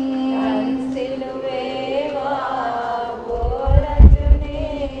බෝරජුනේ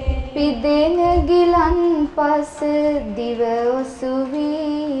පිදෙන ගිලන් පස දිව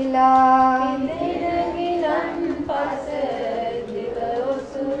ඔසුවිලා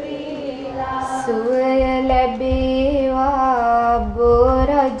සුවය ලැබේවා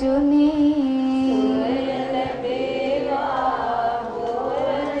බෝරජුනේ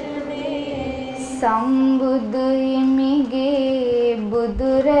සම්බුදු හිමිගේ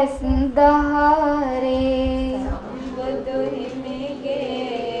බුදු රැස් දහරේ සම්බුදු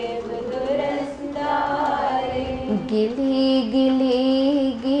හිමිගේ බුදු රැස් දහරේ ගිලි ගිලි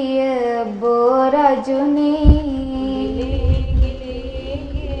ගිය බෝරජුනේ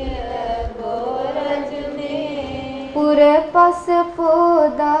පුරපස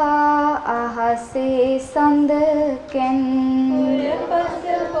පෝදා අහසේ සඳකැන් පුරපස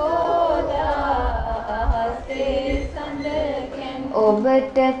පෝදා අහසේ සඳකැන්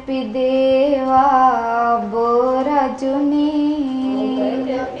ඔබට පිදේවා බෝරජුනේ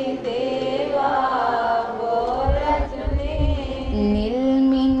ඔබට පිදේවා බෝරජුනේ නිල්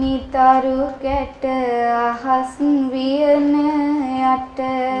මිනිතරු කැට අහස් වියන යට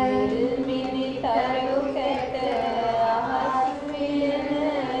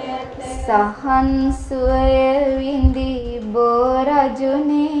සහන් සුවය විඳි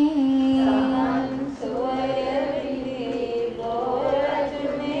බෝරජුනේ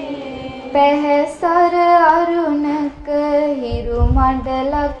පැහැසර අරුණක හිරු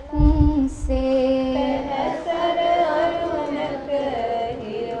මඩලක් සේ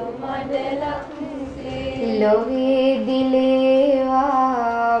ලොවේ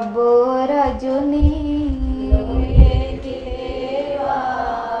දිලේවා බෝරජුනේ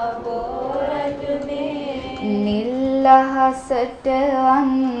නිල්ලහසට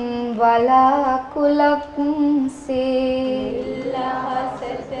වන් වලාකුලක් සේ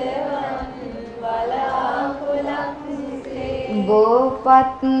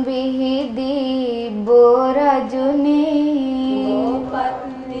බෝපත් විහිදී බෝරජුනේ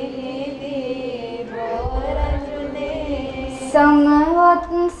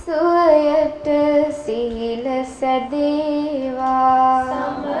සමවත් සුවයට සිහිල සැදේවා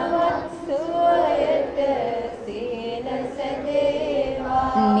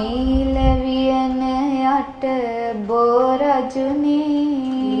නීල වියන යට බෝරජුනේ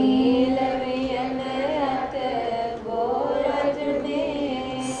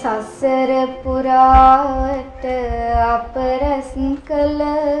සසර පුරාවට අප රැස් කළ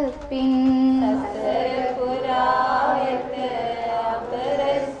පින්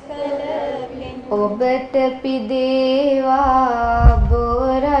ඔබට පිදේවා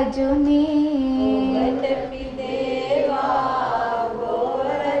බෝරජුනේ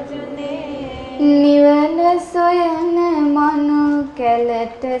නිවන සොයන මනු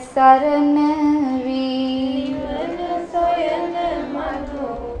කැලට සරණ වී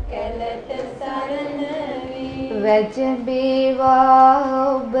වැජබේවා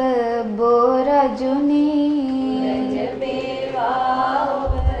ඔබ බෝරජුනේ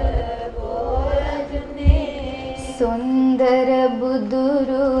සුන්දර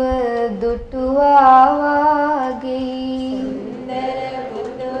බුදුරුව දුටුවා වාගේ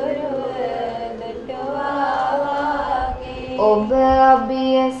ඔබ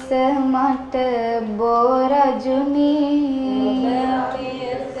අභියස මට බෝරජුනේ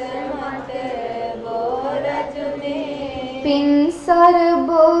පින්සර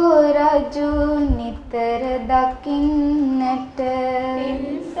බෝරජු නිතර දකින්නට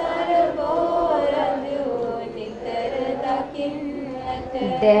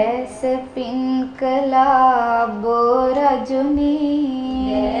දැස පින් කළා බෝරජුනේ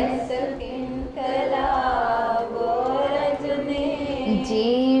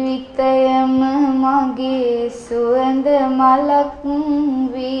ජීවිතයම මගේ සුවඳ මලක්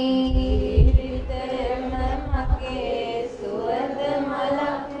වී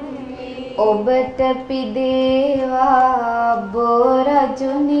ඔබට පිදේවා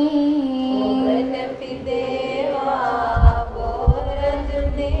බෝරජුනේ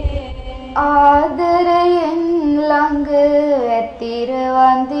ආදරයෙන් ළඟ ඇතිර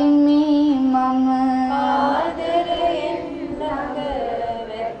වඳිමි මම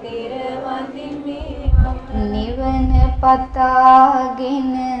නිවන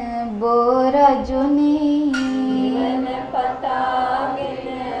පතාගෙන බෝරජුනේ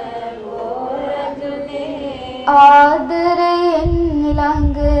ආදරයෙන්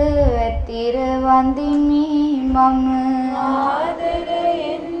ළඟ ඇතිර වඳිමි මම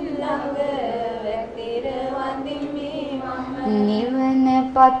නිවන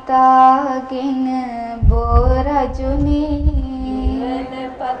පතාගෙන බෝරජුනේ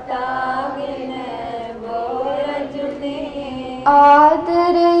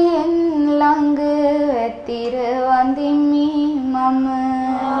ආදරයෙන් ළඟ ඇතිර වඳිමි මම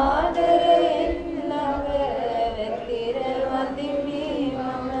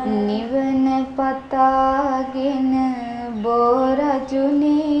නිවන පතාගෙන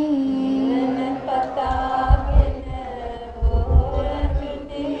බෝරජුනේ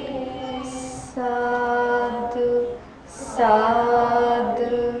සා සාදු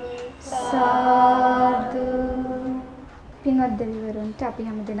සාදු. පින්වත් දෙවිවරුන්ට අපි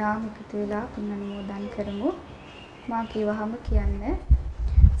හැමදෙනාම එකතු වෙලා පින් අනුමෝදන් කරමු. මා කියවහම කියන්න.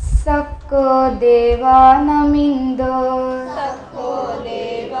 සක්කෝ දේවා නමින්දෝ සක්කෝ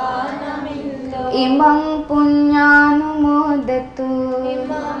දේවා නමින්දෝ ඉමං පුඤ්ඤානුමෝදතු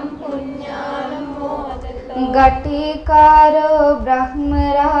ඉමං පුඤ්ඤානුමෝදතු ගටිකාරෝ බ්‍රහ්ම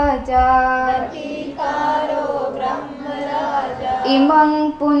රාජා ගටිකාරෝ බ්‍රහ්ම රාජා ඉමං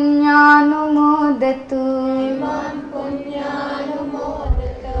පුඤ්ඤානුමෝදතු ඉමං පුඤ්ඤානුමෝදතු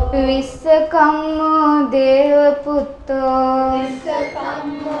විස්සකම්මෝ දේව පුත්තෝ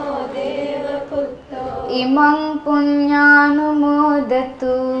විස්සකම්මෝ දේව පුත්තෝ ඉමං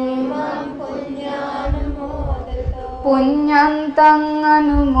පුඤ්ඤානුමෝදතු ඉමං පුඤ්ඤානුමෝදතු පුඤ්ඤන්තං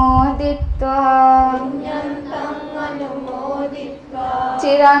අනුමෝදිත්වා පුඤ්ඤන්තං අනුමෝදිත්වා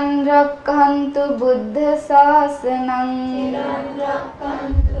චිරන් රක්ඛන්තු බුද්ධ ශාසනං චිරන්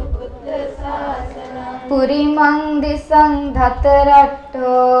රක්ඛන්තු බුද්ධ ශාසනං පුරිමං දිසං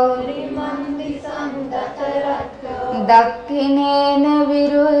ධතරට්ඨෝ පුරිමං දිසං දතරට්ඨෝ දක්ඛිනේන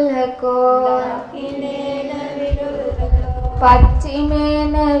විරුල්හකෝ දක්ඛිනේන විරුද්ධකෝ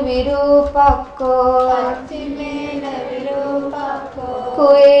පච්චිමේන විරූපක්ඛෝ පච්චිමේන විරූපක්ඛෝ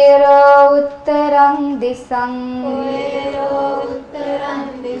කුේරෝ උත්තරං දිසං කුේරෝ උත්තරං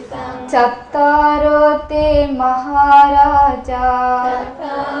දිසං චත්තාරෝ තේ මහරජා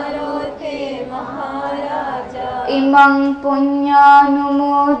චත්තාරෝ තේ මහරජා ඉමං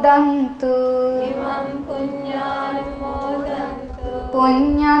පුඤ්ඤානුමෝදන්තු ඉමං පුඤ්ඤානුමෝදන්තු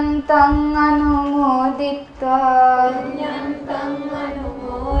පුඤ්ඤන්තං අනුමෝදිත්වා පුඤ්ඤන්තං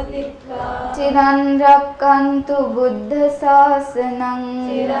අනුමෝදිත්වා චිරන් රක්ඛන්තු බුද්ධ ශාසනං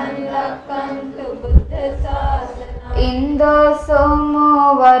චිරන් රක්ඛන්තු බුද්ධ ශාසනං ඉන්දෝ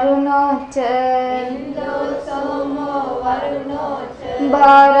සෝමෝ වරුණෝ ච ඉන්දෝ සෝමෝ වරුණෝ ච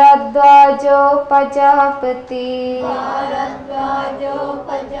භාරද්වාජෝ පජාපති භාරද්වාජෝ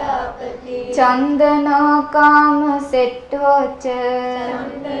පජාපති චන්දනෝ කාම සෙට්ඨෝ ච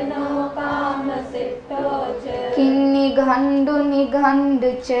චන්දනෝ කාම සෙට්ඨෝ ච කින්නිඝණ්ඩු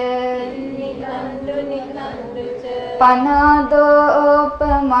නිඝණ්ඩු ච නිගණ්ඩු නිගණ්ඩු ච පනාදෝ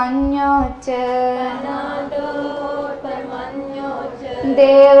ඕපමඤ්ඤෝ ච අනාදෝ පමඤ්ඤෝ ච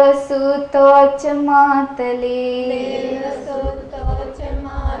දේවසූතෝ ච මාතලී දේවසෝතෝ ච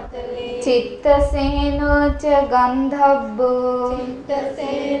මාතලේ චිත්තසේනෝ ච ගන්ධබ්බෝ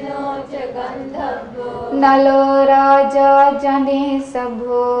චිත්තසේනෝ ච ගන්ධබ්බෝ නලෝ රාජා ජනේ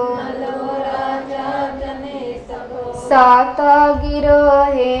සභෝ නලෝ රාජා ජනේ සභෝ සාතාගිරෝ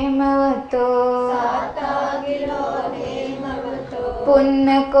හේමවතෝ සාතාගිරෝ හේමවතෝ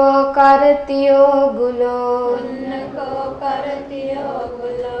පුන්නකෝ කරතියෝ ගුලෝ පුන්නකෝ කරතියෝ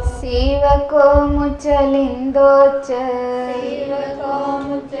ගුලෝ සීවකෝ මුචලින්දෝ ච සීවකෝ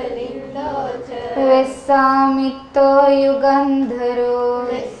මුචලින්දෝ ච වෙස්සාමිත්තෝ යුගන්ධරෝ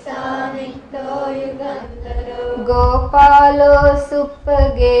වෙස්සාමිත්තෝ යුගන්ධරෝ ගෝපාලෝ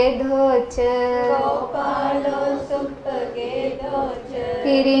සුප්පගේධෝ ච ගෝපාලෝ සුප්පගේධෝ ච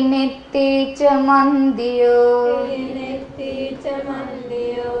පිරිනිත්ති ච මන්දියෝ පිරිනිත්ති ච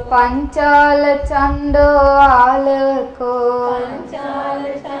මන්දියෝ පංචාල චණ්ඩෝ ආලවකෝ පංචාල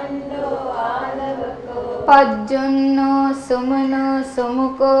චණ්ඩෝ ආලවකෝ පජ්ජුන්නෝ සුමනෝ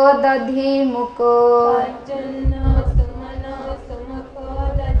සුමුකෝ දධිමුකෝ පච්චුන්නෝ සුමනෝ සුමකෝ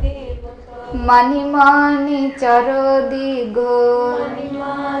දදීමකෝ මනිමානි චරෝදීගෝ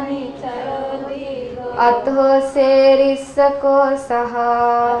මනිමානි චරෝදීගෝ අතෝ සේරිස්සකෝ සහ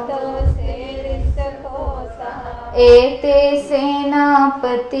අතෝ සේරිස්සකෝ සහ ඒතේ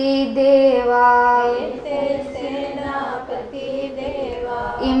සේනාපති දේවා ඒතේ සේනාපති දේවා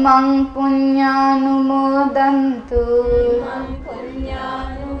ඉමං පුඤ්ඤානුමෝදන්තු ඉමං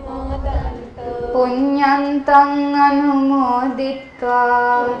පුඤ්ඤානුමෝදන්තු පුඤ්ඤන්තං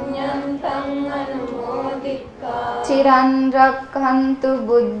අනුමෝදිත්වා පුඤ්ඤන්තං අනුමෝදිත්වා චිරන් රක්ඛන්තු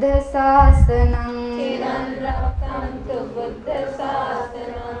බුද්ධ ශාසනං චිරන් රක්ඛන්තු බුද්ධ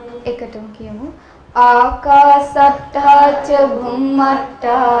ශාසනං එකටම කියමු ආකාසට්ඨා ච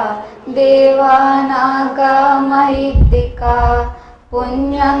භුම්මට්ඨා දේවානාගා මහිද්దికා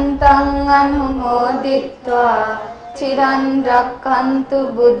පුඤ්ඤන්තං අනුමෝදිත්වා චිරන් රක්ඛන්තු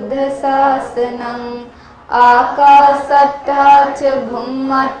බුද්ධ ශාසනං ආකාසට්ඨා ච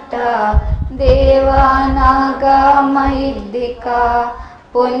භුම්මට්ඨා දේවානාගා මහිද්దికා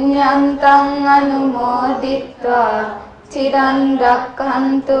පුඤ්ඤන්තං අනුමෝදිත්වා චිරන්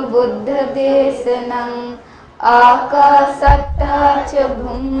රක්ඛන්තු බුද්ධ දේශනං ආකාසට්ඨා ච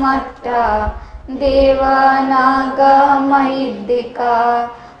භුම්මට්ඨා දේවානාගා මහිද්దికා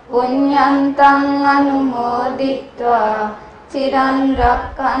පුඤ්ඤන්තං අනුමෝදිත්වා චිරන්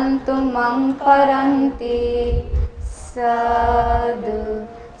රක්ඛන්තු මං පරන්ති. සාදු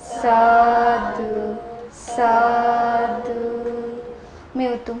සාදු සාදු.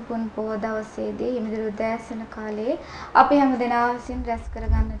 මේ උතුම් පුන් පොහොය දවසේදී හිමිදිරි උදෑසන කාලයේ අපි හැම දෙනා විසින් රැස්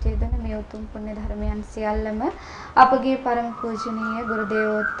කරගන්නට යෙදුන මේ උතුම් පුණ්‍ය ධර්මයන් සියල්ලම අපගේ පරම පූජනීය ගුරු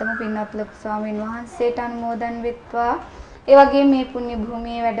දේවෝත්තම පින්වත් ලොකු ස්වාමීන් වහන්සේට අනුමෝදන් වෙත්වා. ඒ වගේම මේ පුණ්‍ය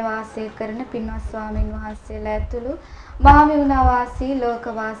භූමියේ වැඩ වාසය කරන පින්වත් ස්වාමීන් වහන්සේලා ඇතුළු මහා මෙවුනා වාසී ලෝක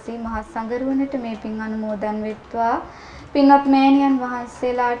වාසී මහා සංඝරුවනට මේ පින් අනුමෝදන් වෙත්වා. පින්වත් මෑණියන්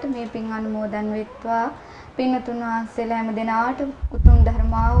වහන්සේලාට මේ පින් අනුමෝදන් වෙත්වා. පින්තුන් වහන්සේලා හැම දිනාට උතුම්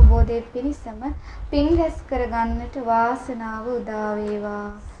ධර්ම අවබෝධයේ පිණසම පින් රැස් කරගන්නට වාසනාව උදා වේවා.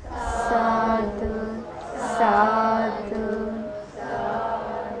 සාදු සාදු.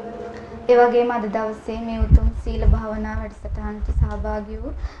 ඒ වගේම අද දවසේ මේ උතුම් සීල භාවනා වැඩසටහනට සහභාගී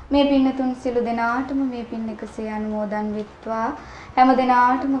වූ මේ පින්නතුන් සිළු දෙනාටම මේ පින් එකසේ අනුමෝදන් වෙත්වා. හැම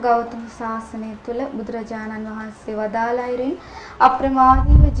දිනාටම ගෞතම ශාසනය තුල බුදුරජාණන් වහන්සේ වදාළ අයුරින්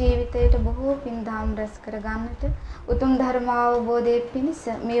අප්‍රමාදීව ජීවිතයට බොහෝ පින් දාම් රැස් කර ගන්නට උතුම් ධර්ම අවබෝධයේ පිණිස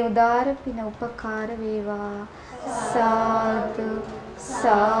මේ උදාර පින උපකාර වේවා. සාදු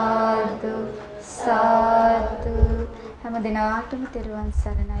සාදු සාදු. හැම දිනාටම තෙරුවන්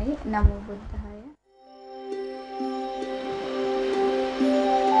සරණයි. නමෝ බුද්ධාය.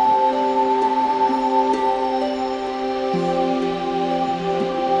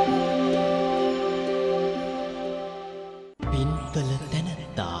 පින්කල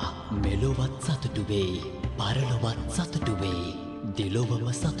තැනැත්තා මෙලොවත් සතුටු වෙයි, පරලොවත් සතුටු වෙයි, දෙලොවම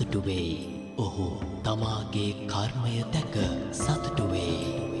සතුටු වෙයි. ඔහු තමාගේ කර්මය දැක සතුටු වෙයි.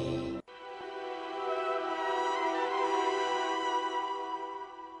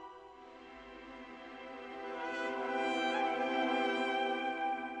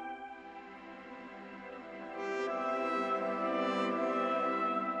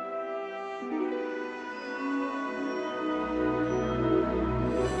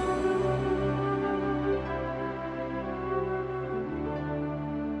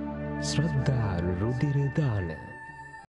 ශ්‍රද්ධා රුධිර දාන